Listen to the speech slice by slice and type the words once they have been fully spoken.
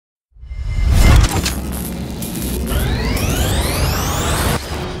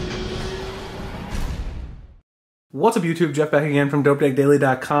What's up YouTube, Jeff back again from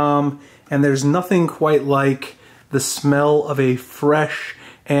DopeDeckDaily.com, and there's nothing quite like the smell of a fresh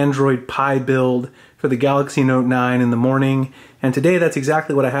Android Pie build for the Galaxy Note 9 in the morning. And today that's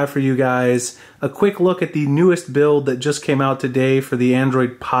exactly what I have for you guys. A quick look at the newest build that just came out today for the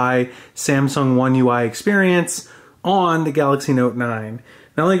Android Pie Samsung One UI experience on the Galaxy Note 9.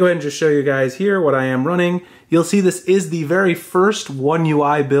 Now let me go ahead and just show you guys here what I am running. You'll see this is the very first One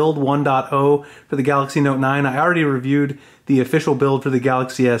UI build 1.0 for the Galaxy Note 9. I already reviewed the official build for the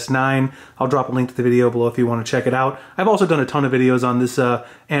Galaxy S9. I'll drop a link to the video below if you want to check it out. I've also done a ton of videos on this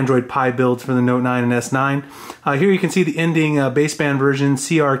Android Pie builds for the Note 9 and S9. Here you can see the ending baseband version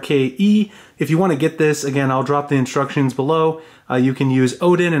CRKE. If you want to get this, again, I'll drop the instructions below. You can use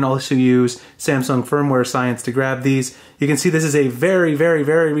Odin and also use Samsung Firmware Science to grab these. You can see this is a very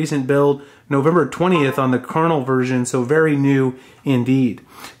recent build, November 20th on the kernel version, so very new indeed.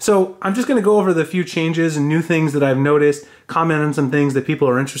 So I'm just going to go over the few changes and new things that I've noticed, comment on some things that people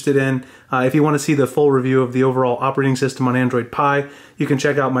are interested in. If you want to see the full review of the overall operating system on Android Pie, you can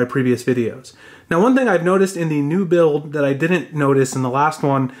check out my previous videos. Now, one thing I've noticed in the new build that I didn't notice in the last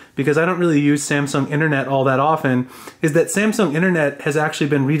one, because I don't really use Samsung Internet all that often, is that Samsung Internet has actually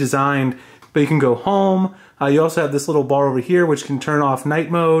been redesigned, but you can go home. You also have this little bar over here which can turn off night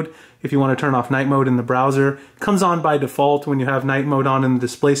mode if you want to turn off night mode in the browser. It comes on by default when you have night mode on in the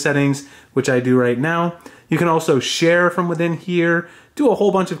display settings, which I do right now. You can also share from within here, do a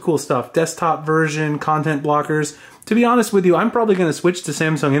whole bunch of cool stuff. Desktop version, content blockers. To be honest with you, I'm probably going to switch to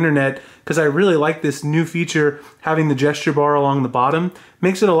Samsung Internet because I really like this new feature, having the gesture bar along the bottom.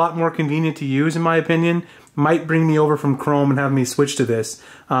 Makes it a lot more convenient to use in my opinion. Might bring me over from Chrome and have me switch to this.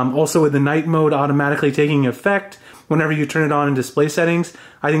 Also with the night mode automatically taking effect whenever you turn it on in display settings,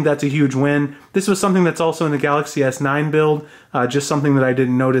 I think that's a huge win. This was something that's also in the Galaxy S9 build, just something that I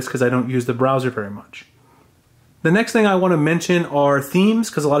didn't notice because I don't use the browser very much. The next thing I want to mention are themes,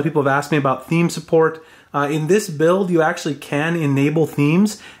 because a lot of people have asked me about theme support. In this build, you actually can enable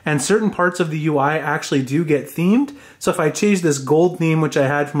themes, and certain parts of the UI actually do get themed. So if I change this gold theme, which I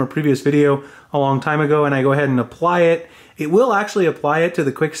had from a previous video a long time ago, and I go ahead and apply it, it will actually apply it to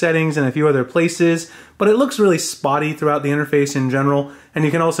the quick settings and a few other places, but it looks really spotty throughout the interface in general, and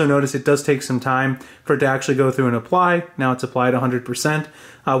you can also notice it does take some time for it to actually go through and apply. Now it's applied 100%.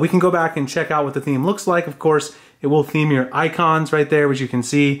 We can go back and check out what the theme looks like. Of course, it will theme your icons right there, which you can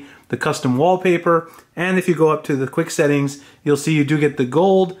see, the custom wallpaper, and if you go up to the quick settings, you'll see you do get the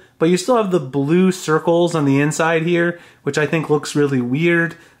gold, but you still have the blue circles on the inside here, which I think looks really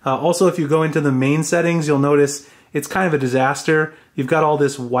weird. Also, if you go into the main settings, you'll notice it's kind of a disaster. You've got all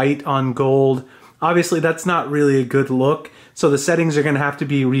this white on gold. Obviously, that's not really a good look, so the settings are going to have to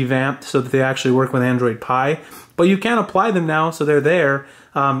be revamped so that they actually work with Android Pie. But you can apply them now, so they're there.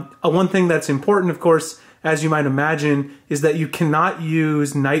 One thing that's important, of course, as you might imagine, is that you cannot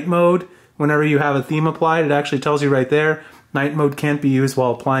use night mode whenever you have a theme applied. It actually tells you right there, night mode can't be used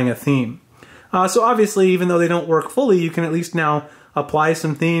while applying a theme. So obviously, even though they don't work fully, you can at least now apply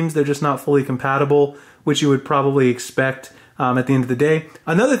some themes. They're just not fully compatible, which you would probably expect at the end of the day.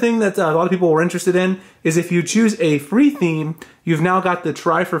 Another thing that a lot of people were interested in is if you choose a free theme, you've now got the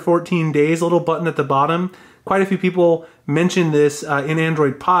try for 14 days little button at the bottom. Quite a few people mentioned this in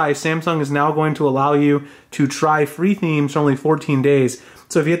Android Pie. Samsung is now going to allow you to try free themes for only 14 days.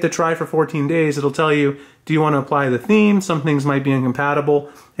 So if you hit the try for 14 days, it'll tell you, do you want to apply the theme? Some things might be incompatible,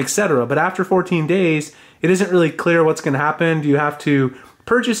 etc. But after 14 days, it isn't really clear what's going to happen. Do you have to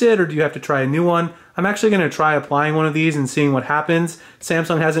purchase it or do you have to try a new one? I'm actually going to try applying one of these and seeing what happens.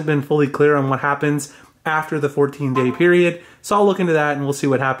 Samsung hasn't been fully clear on what happens after the 14-day period, so I'll look into that and we'll see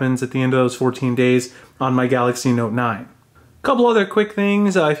what happens at the end of those 14 days on my Galaxy Note 9. A couple other quick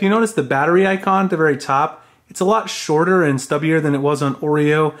things. If you notice the battery icon at the very top, it's a lot shorter and stubbier than it was on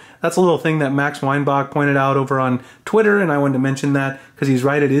Oreo. That's a little thing that Max Weinbach pointed out over on Twitter, and I wanted to mention that because he's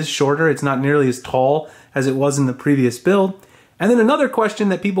right, it is shorter. It's not nearly as tall as it was in the previous build. And then another question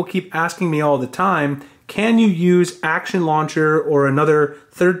that people keep asking me all the time, can you use Action Launcher or another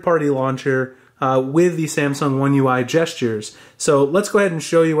third-party launcher with the Samsung One UI gestures? So let's go ahead and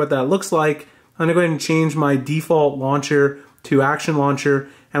show you what that looks like. I'm going to go ahead and change my default launcher to Action Launcher,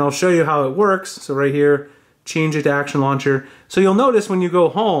 and I'll show you how it works. So right here, change it to Action Launcher. So you'll notice when you go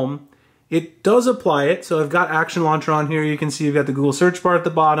home, it does apply it. So I've got Action Launcher on here. You can see you've got the Google search bar at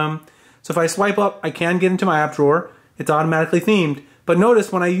the bottom. So if I swipe up, I can get into my app drawer. It's automatically themed. But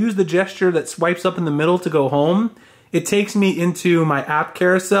notice when I use the gesture that swipes up in the middle to go home, it takes me into my app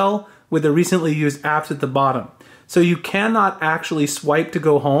carousel with the recently used apps at the bottom. So you cannot actually swipe to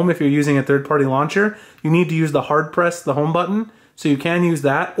go home if you're using a third-party launcher. You need to use the hard press, the home button. So you can use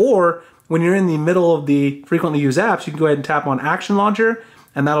that, or when you're in the middle of the frequently used apps, you can go ahead and tap on Action Launcher,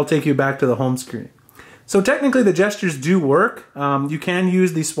 and that'll take you back to the home screen. So technically the gestures do work. You can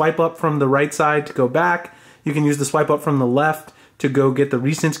use the swipe up from the right side to go back. You can use the swipe up from the left to go get the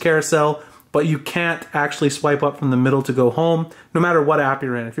recents carousel, but you can't actually swipe up from the middle to go home, no matter what app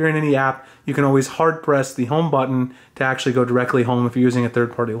you're in. If you're in any app, you can always hard press the home button to actually go directly home if you're using a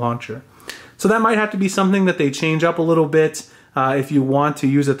third-party launcher. So that might have to be something that they change up a little bit. If you want to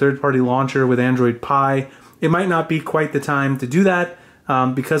use a third-party launcher with Android Pie, it might not be quite the time to do that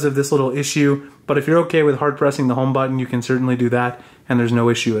because of this little issue. But if you're okay with hard pressing the home button, you can certainly do that, and there's no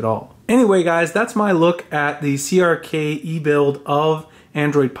issue at all. Anyway, guys, that's my look at the CRK e-build of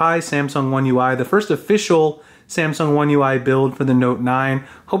Android Pie Samsung One UI, the first official Samsung One UI build for the Note 9.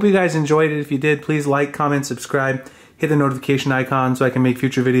 Hope you guys enjoyed it. If you did, please like, comment, subscribe, hit the notification icon so I can make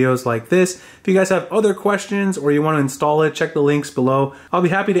future videos like this. If you guys have other questions or you want to install it, check the links below. I'll be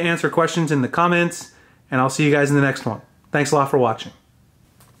happy to answer questions in the comments, and I'll see you guys in the next one. Thanks a lot for watching.